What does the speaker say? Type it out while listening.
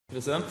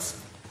President.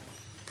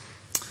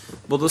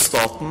 Både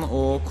staten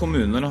og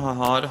kommuner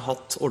har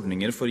hatt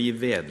ordninger for å gi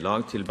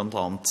vedlag til blant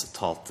annet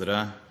tatere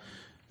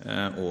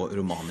og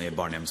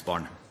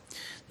romani-barnehjemsbarn.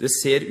 Det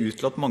ser ut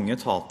til at mange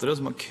tatere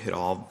som har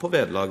krav på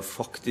vedlag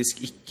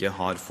faktisk ikke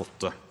har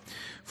fått det.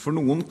 For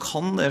noen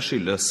kan det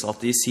skyldes at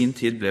de i sin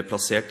tid ble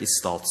plassert i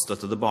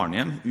statsstøttede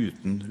barnehjem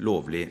uten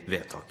lovlig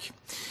vedtak.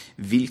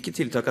 Hvilke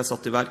tiltak er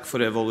satt i verk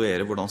for å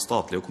evaluere hvordan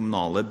statlige og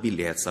kommunale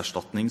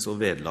billighetserstatnings- og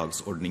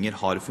vedlagsordninger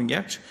har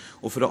fungert,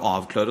 og for å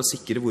avklare og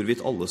sikre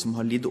hvorvidt alle som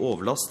har lidd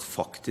overlast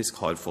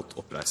faktisk har fått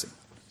oppreising?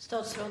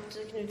 Statsråd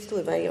Knut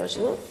Storberget, vær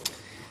så god.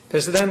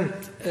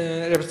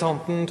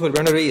 Representanten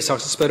Torbjørn og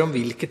Isaksen spør om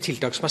hvilke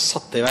tiltak som er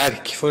satt i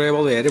verk for å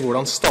evaluere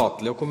hvordan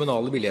statlige og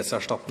kommunale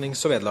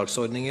billighetserstatnings- og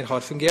vedlagsordninger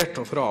har fungert,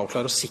 og for å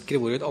avklare og sikre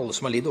hvorvidt alle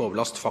som har lidd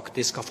overlast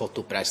faktisk har fått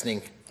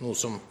oppreisning, noe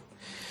som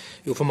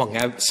jo for mange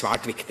er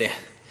svært viktig.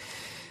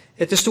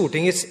 Etter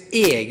Stortingets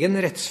egen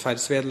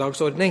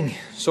rettferdsvedlagsordning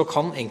så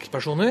kan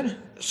enkeltpersoner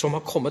som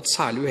har kommet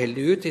særlig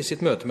uheldig ut i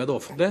sitt møte med det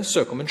offentlige,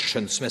 søke om en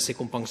skjønnsmessig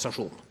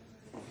kompensasjon.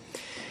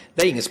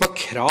 Det er ingen som har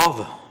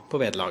krav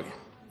på vedlag.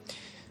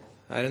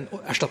 Det er en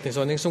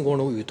erstatningsordning som går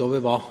noe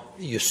utover hva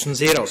jussen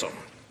sier, altså.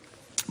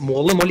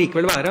 Målet må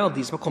likevel være at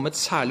de som har kommet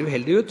særlig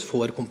uheldig ut,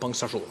 får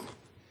kompensasjon.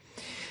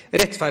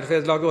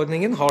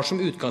 Rettferdsvedlagordningen har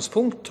som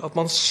utgangspunkt at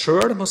man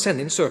selv må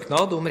sende inn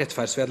søknad om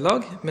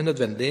rettferdsvedlag med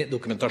nødvendig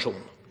dokumentasjon.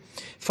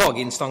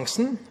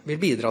 Faginstansen vil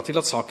bidra til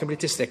at saken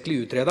blir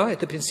tilstrekkelig utredet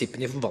etter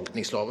prinsippene i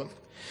forvaltningsloven.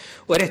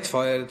 Og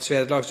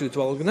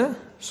rettferdsvedlagsutvalgene,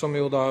 som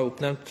jo da er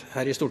oppnevnt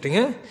her i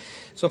Stortinget,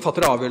 som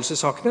fatter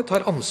avgjørelsessakene,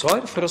 tar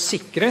ansvar for å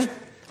sikre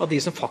at de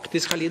som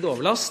faktisk har lidd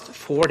overlast,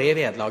 får det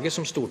vedlaget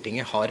som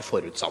Stortinget har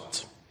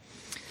forutsatt.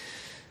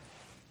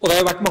 Og det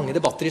har jo vært mange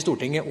debatter i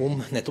Stortinget om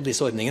nettopp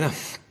disse ordningene.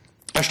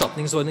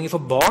 Erstatningsordninger for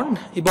barn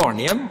i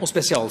barnehjem og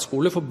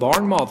spesialskole for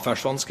barn med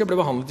atferdsvansker ble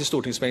behandlet i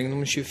stortingsmelding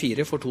nr.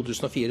 24 for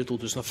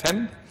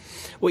 2004-2005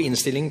 og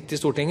innstilling til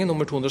Stortinget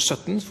nr.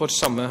 217 for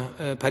samme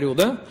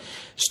periode.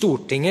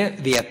 Stortinget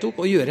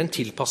vedtok å gjøre en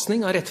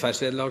tilpasning av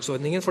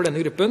rettferdsvedlagsordningen for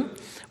denne gruppen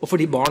og for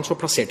de barn som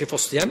var plassert i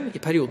fosterhjem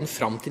i perioden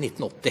fram til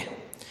 1980.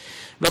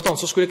 Blant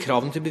annet så skulle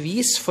kravene til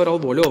bevis for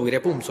alvorlig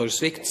overgrep og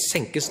omsorgssvikt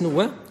senkes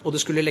noe, og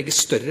det skulle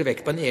legges større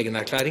vekt på en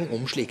egenerklæring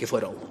om slike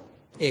forhold.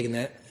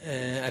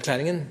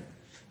 Egenerklæringen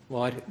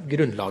var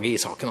grunnlaget i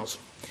saken, altså.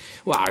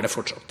 Og er det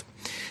fortsatt.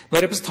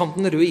 Når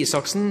representanten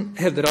Isaksen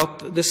hevder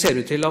at det ser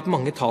ut til at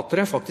mange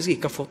tatere faktisk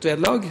ikke har fått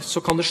vedlag,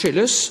 så kan det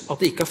skyldes at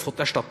de ikke har fått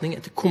erstatning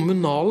etter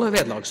kommunale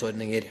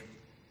vedlagsordninger.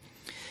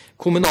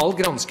 Kommunal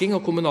gransking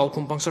og kommunal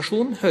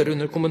kompensasjon hører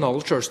under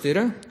kommunalt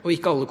selvstyre, og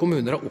ikke alle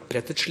kommuner har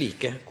opprettet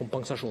slike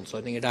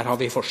kompensasjonsordninger. Der har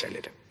vi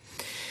forskjeller.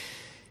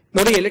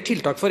 Når det gjelder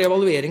tiltak for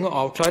evaluering og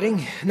avklaring,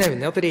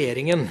 nevner jeg at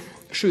regjeringen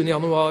 7.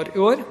 januar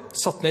i år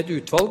satte ned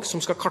et utvalg som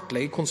skal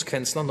kartlegge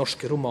konsekvensen av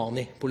norsk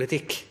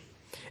romani-politikk.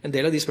 En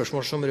del av de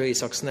spørsmål som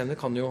Isaksen nevner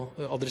kan jo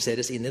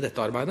adresseres inn i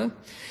dette arbeidet.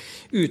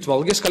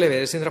 Utvalget skal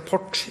levere sin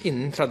rapport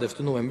innen 30.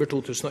 november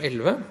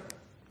 2011.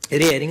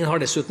 Regjeringen har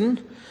dessuten,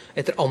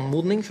 etter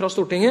anmodning fra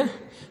Stortinget,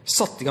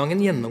 satt i gang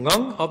en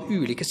gjennomgang av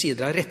ulike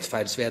sider av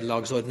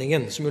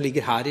rettferdsvedlagsordningen, som jo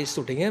ligger her i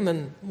Stortinget,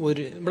 men hvor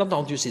bl.a.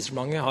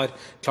 Justisdepartementet har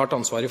klart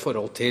ansvar i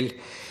forhold til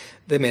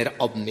det mer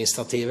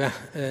administrative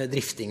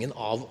driftingen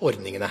av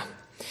ordningene.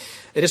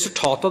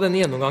 Resultatet av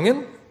denne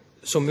gjennomgangen,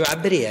 som jo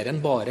er bredere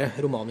enn bare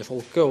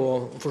romanifolket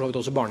og for så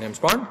vidt også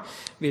barnehjemsbarn,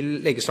 vil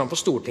legges fram for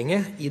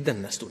Stortinget i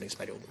denne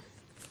stortingsperioden.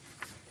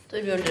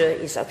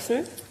 Torbjørn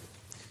Isaksen.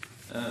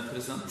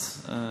 President,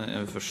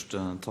 jeg vil først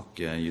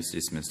takke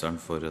justisministeren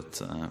for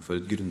et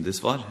grundig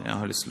svar. Jeg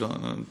har lyst til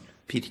å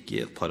pirke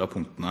i et par av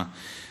punktene.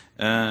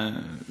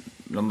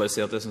 La meg bare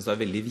si at jeg synes det er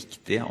veldig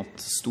viktig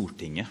at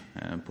Stortinget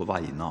på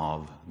vegne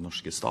av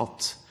norske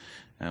stat,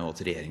 og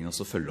at regjeringen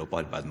også følger opp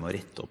arbeidet med å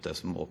rette opp det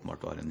som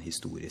åpenbart var et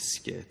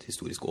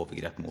historisk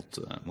overgrep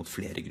mot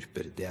flere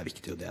grupper. Det er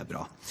viktig, og det er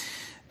bra.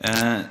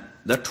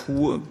 Det er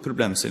to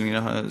problemstillinger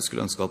jeg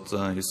skulle ønske at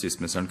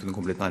justisministeren kunne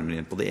komme litt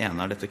nærmere inn på. Det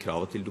ene er dette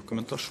kravet til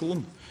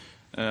dokumentasjon.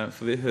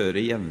 For vi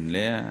hører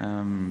jevnlig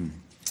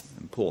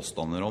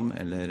påstander om,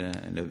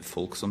 eller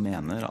folk som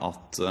mener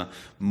at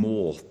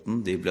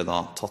måten de ble da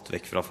tatt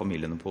vekk fra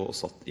familiene på og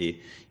satt i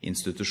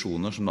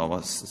institusjoner som da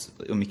var,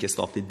 om ikke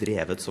statlig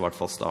drevet, så i hvert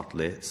fall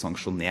statlig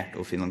sanksjonert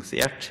og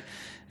finansiert,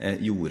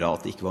 gjorde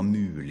at det ikke var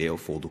mulig å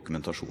få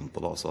dokumentasjon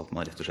på det, altså at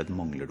man rett og slett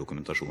mangler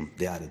dokumentasjon.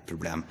 Det er et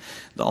problem.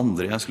 Det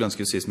andre jeg skulle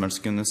ønske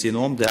justisministeren kunne si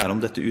noe om, det er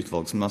om dette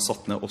utvalget som er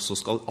satt ned også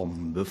skal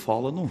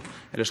anbefale noe,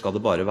 eller skal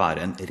det bare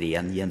være en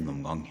ren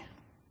gjennomgang?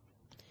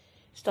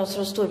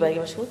 Statsråd Storberget,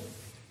 vær så god.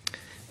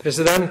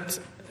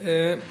 President,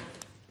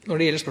 når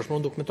det gjelder spørsmål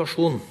om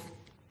dokumentasjon,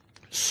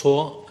 så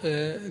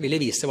vil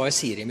jeg vise hva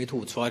jeg sier i mitt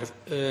hovedsvar.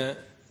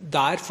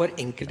 Der for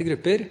enkelte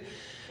grupper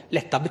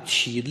letta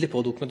betydelig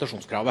på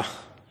dokumentasjonskravet.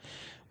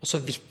 Og så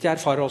vidt jeg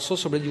erfarer også,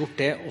 så ble det gjort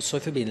det også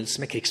i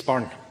forbindelse med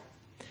krigsbarn.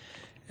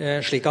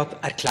 Slik at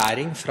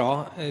erklæring fra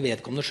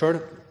vedkommende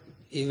selv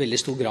i veldig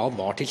stor grad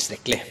var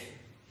tilstrekkelig.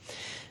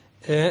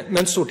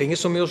 Men Stortinget,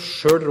 som jo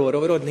selv rår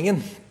over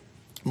ordningen,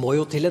 må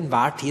jo til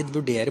enhver tid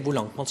vurdere hvor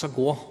langt man skal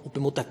gå opp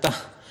imot dette.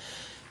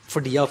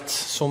 Fordi at,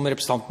 som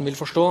representanten vil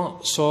forstå,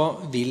 så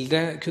vil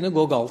det kunne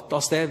gå galt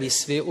av sted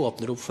hvis vi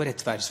åpner opp for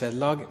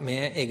rettferdsvederlag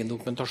med egen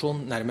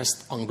dokumentasjon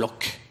nærmest en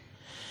blokk.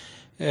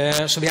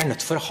 Så vi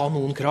nødt for å ha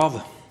noen krav.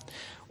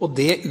 Og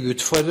det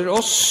utfordrer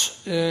oss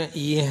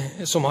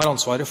som har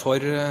ansvaret for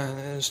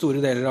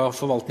store deler av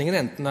forvaltningen,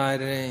 enten det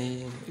er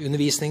i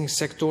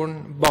undervisningssektoren,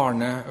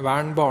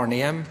 barnevern,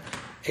 barnehjem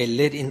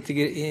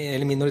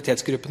eller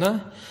minoritetsgruppene,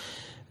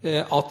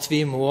 at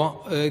vi må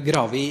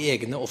grave i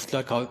egne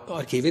offentlige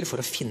arkiver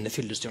for å finne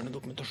fyllestgjørende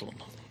dokumentasjon.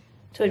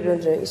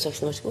 Torbjørn Røe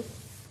Isaksen, vær så god.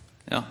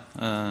 Ja,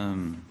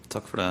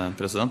 takk for det,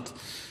 president.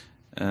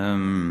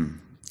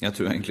 Jeg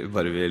tror egentlig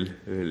bare vil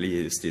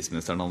gi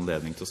justisministeren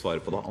anledning til å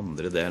svare på det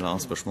andre delen av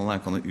spørsmålet.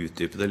 Jeg kan jo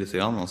utdype det litt.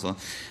 Altså,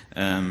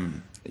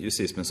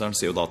 justisministeren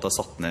sier jo da at det er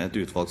satt ned et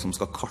utvalg som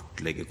skal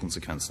kartlegge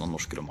konsekvensen av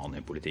norsk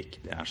romanipolitikk.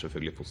 Det er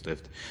selvfølgelig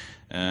positivt.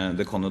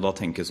 Det kan jo da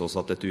tenkes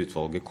også at dette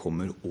utvalget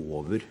kommer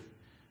over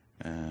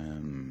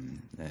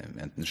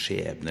enten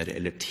skjebner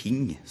eller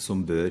ting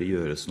som bør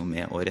gjøres noe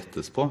med og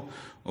rettes på,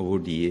 og hvor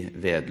de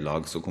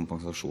vederlags- og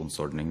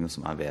kompensasjonsordningene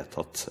som er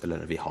vedtatt,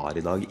 eller vi har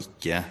i dag,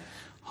 ikke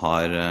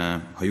har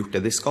gjort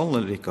det de skal,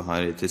 eller ikke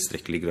har i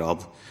tilstrekkelig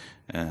grad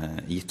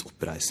gitt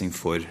oppreising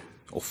for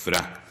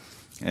offeret.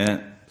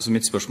 Så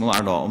mitt spørsmål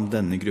er da om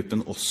denne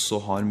gruppen også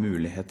har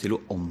mulighet til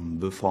å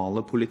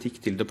anbefale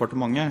politikk til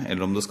departementet,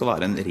 eller om det skal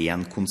være en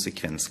ren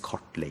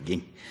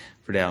konsekvenskartlegging.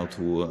 For det er jo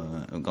to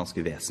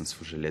ganske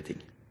vesensforskjellige ting.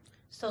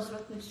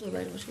 Statsråd Knut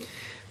Storberget, vær så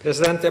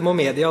god. Jeg må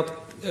medgi at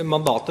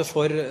mandatet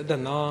for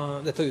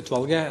dette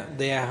utvalget,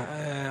 det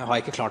har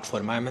jeg ikke klart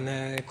for meg, men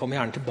jeg kommer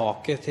gjerne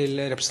tilbake til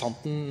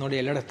representanten når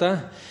det gjelder dette.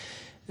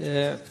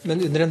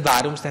 Men under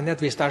enhver omstendighet,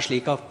 hvis det er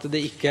slik at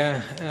det ikke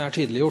er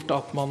tydeliggjort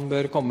at man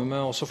bør komme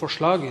med også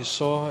forslag,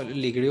 så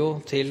ligger det jo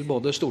til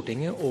både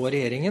Stortinget og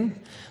regjeringen,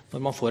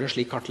 når man får en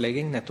slik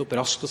kartlegging, nettopp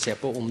raskt å se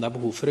på om det er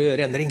behov for å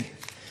gjøre endring.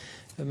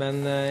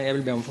 Men jeg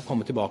vil be om å få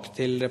komme tilbake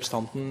til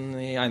representanten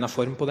i egnet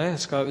form på det.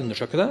 Jeg skal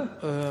undersøke det.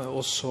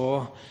 Og så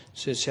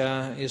synes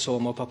jeg i så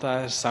måte at det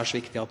er særs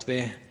viktig at vi,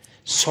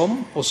 som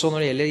også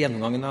når det gjelder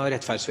gjennomgangen av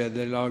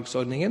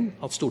rettferdsvederlagsordningen,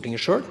 at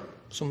Stortinget selv,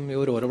 som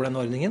jo rår over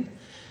denne ordningen,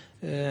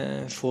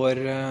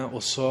 får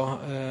også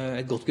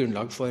et godt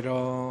grunnlag for å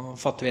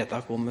fatte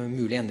vedtak om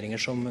mulige endringer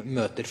som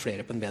møter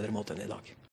flere på en bedre måte enn i dag.